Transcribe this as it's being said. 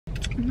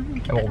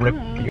I will rip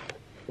you.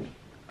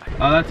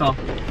 Oh, that's all.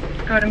 Go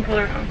ahead and pull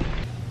her home.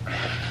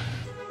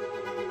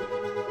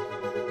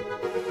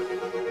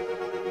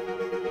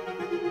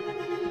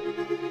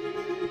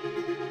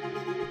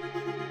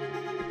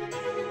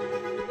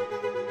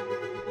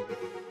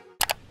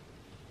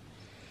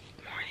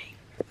 Morning.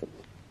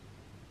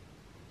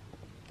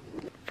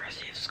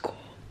 First day of school.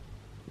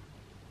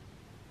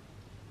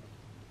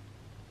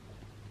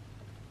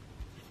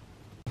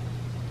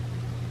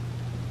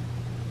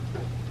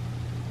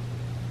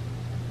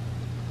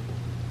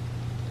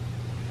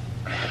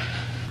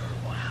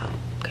 Wow,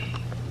 okay.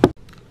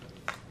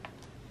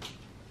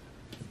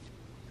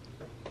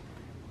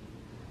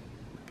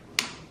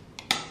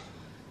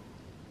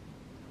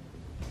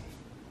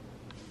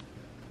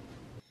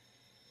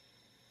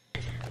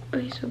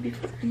 Okay, so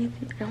before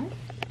anything else,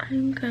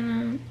 I'm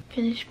gonna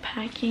finish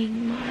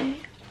packing my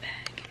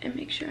bag and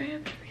make sure I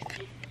have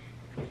everything.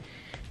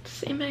 It's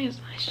the same bag as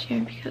last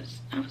year because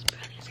I was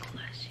barely in school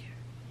last year.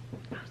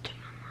 I was doing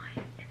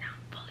online and now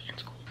I'm fully in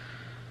school.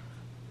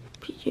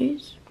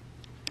 PJs.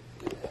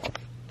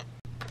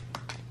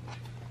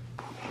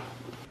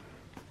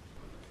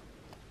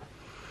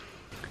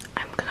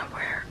 I'm gonna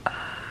wear a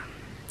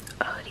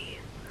hoodie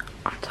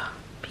on top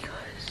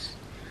because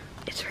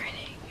it's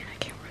raining and I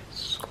can't wear this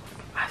to school.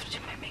 I have to do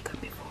my makeup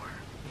before.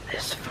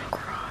 This is from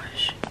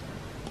Garage.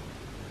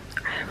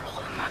 I had to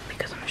roll them up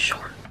because I'm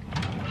short.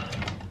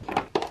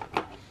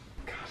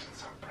 Gosh,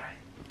 it's so bright.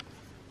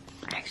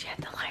 I actually had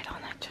the light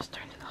on, I just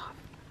turned it off.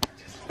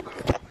 Just woke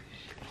up. Holy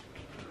shit.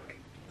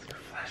 It's a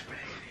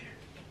flashbang in here.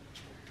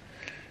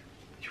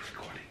 You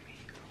recording me?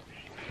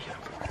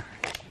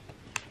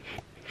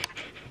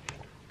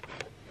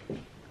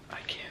 I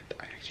can't.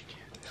 I actually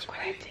can't. That's what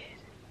I did.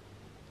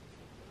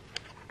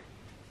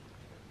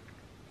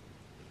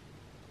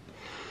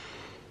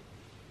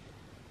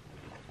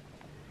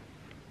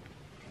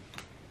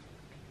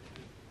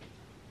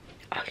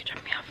 Oh, you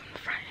dropped me off from the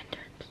front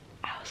entrance.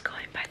 I was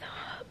going by the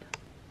hub.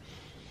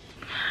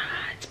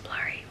 It's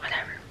blurry,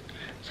 whatever.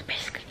 So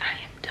basically, I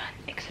am done,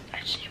 except I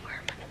just need to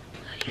wear my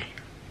hoodie.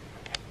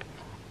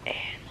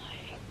 And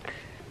like,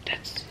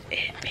 that's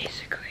it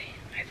basically,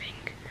 I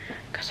think.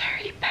 Because I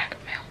already packed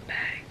my whole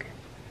bag.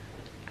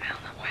 I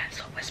don't know why I'm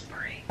so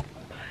whispering,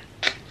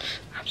 but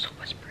I'm so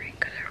whispering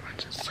because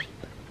everyone's asleep.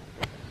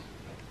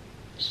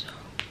 So,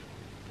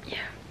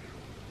 yeah.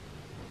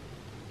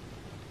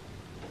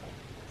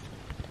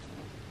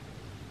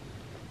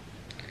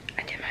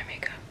 I did my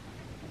makeup.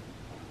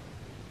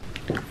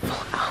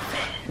 Full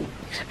outfit,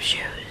 except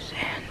shoes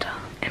and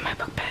my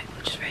book bag,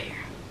 which is right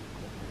here.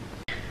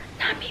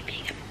 Not me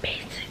being a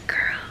basic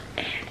girl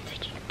and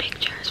taking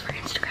pictures for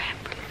Instagram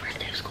for the first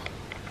day of school.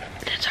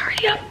 That's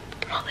already up.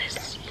 All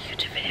this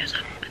YouTube videos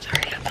up. It's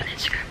already up on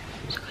Instagram,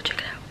 so go check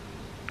it out.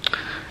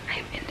 I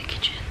am in the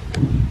kitchen.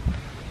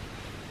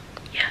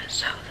 Yeah,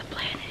 so the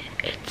plan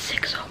is it's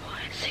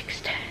 6:01,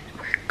 6:10.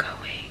 We're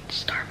going to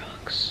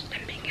Starbucks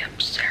and picking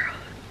up Sarah.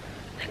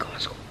 Then go to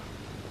school.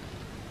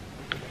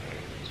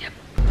 Yep.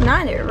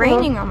 Not it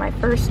raining on my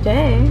first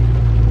day.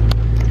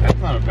 That's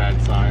not a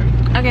bad sign.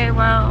 Okay,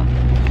 well,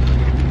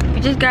 we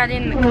just got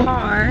in the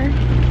car.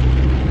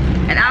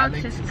 In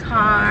Alex's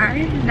car,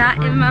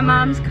 not in my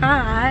mom's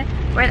car.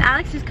 We're in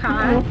Alex's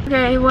car.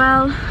 Okay,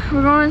 well,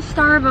 we're going to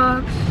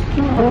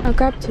Starbucks. I'll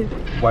grab 2.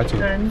 Why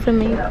 2? For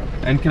me.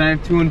 And can I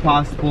have 2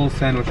 Impossible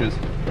sandwiches?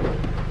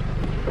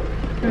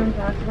 2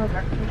 Impossible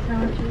breakfast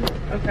sandwiches.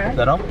 Okay. Is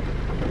that all?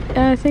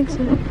 I think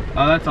so.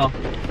 Oh, that's all. Go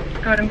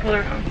ahead and pull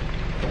her home.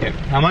 Okay,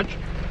 how much?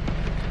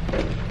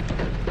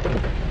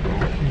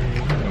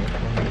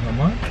 How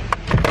much?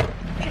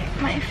 Okay,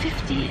 my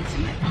 50 is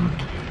in my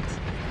pocket.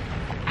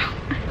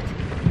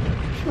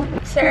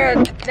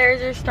 Sarah,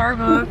 there's your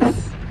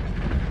Starbucks.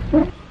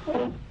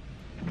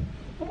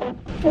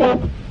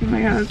 Oh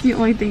my god, that's the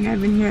only thing I've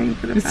been hearing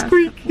for the past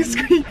Squeak,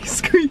 squeak,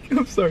 squeak.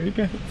 I'm sorry,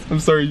 guys. I'm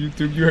sorry,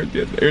 YouTube. You heard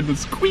the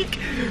squeak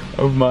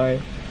of my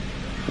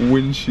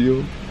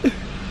windshield.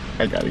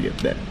 I gotta get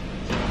that.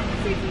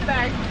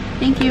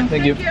 Thank you.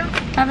 Thank you.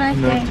 Have a nice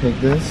I'm gonna day. take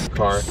this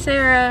car.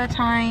 Sarah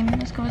time.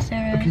 Let's go with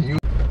Sarah. Can you?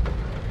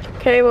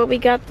 Okay, well, we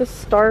got the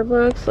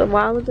Starbucks a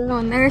while ago,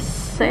 and there's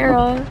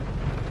Sarah.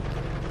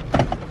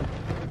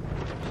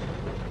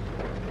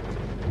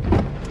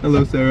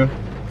 Hello, Sarah.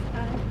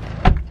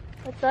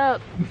 What's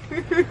up?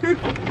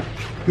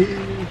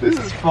 This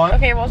is fun.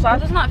 Okay, well,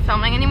 Sasha's not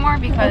filming anymore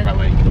because About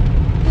like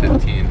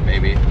 15,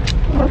 maybe.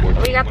 14,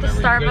 we got the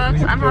whatever.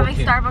 Starbucks. I'm having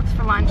 14. Starbucks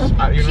for lunch.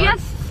 You're She not-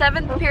 has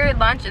 7th period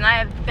lunch, and I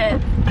have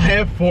 5th. I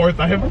have 4th.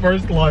 I have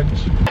first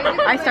lunch.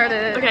 I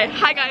started it. Okay,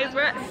 hi guys,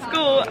 we're at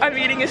school. I'm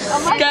eating a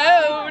scone. Oh my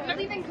god.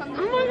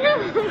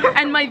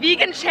 And my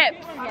vegan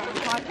chips.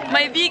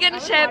 My vegan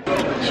chips.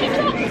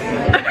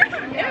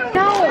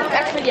 No,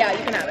 actually, yeah,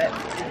 you can have it.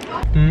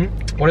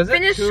 What is it?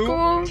 Finish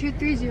school.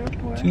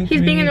 2304.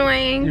 He's being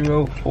annoying.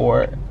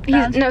 04.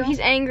 He's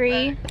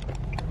angry.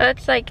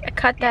 Let's like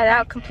cut that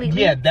out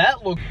completely. Yeah,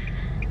 that looks.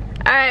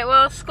 Alright,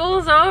 well,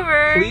 school's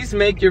over. Please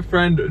make your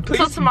friend. Please,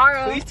 Till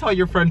tomorrow. Please tell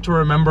your friend to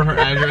remember her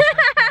address.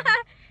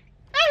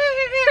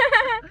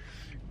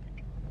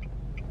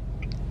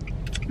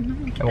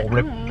 I will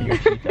rip your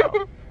teeth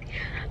out.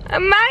 I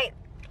might.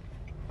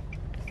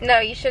 No,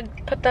 you should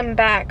put them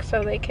back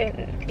so they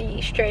can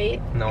be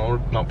straight. No,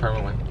 not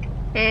permanently.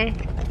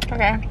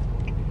 Okay.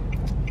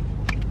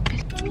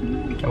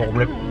 I will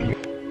rip you.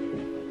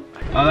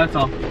 Oh, that's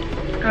all. Go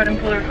ahead and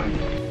pull her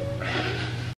on.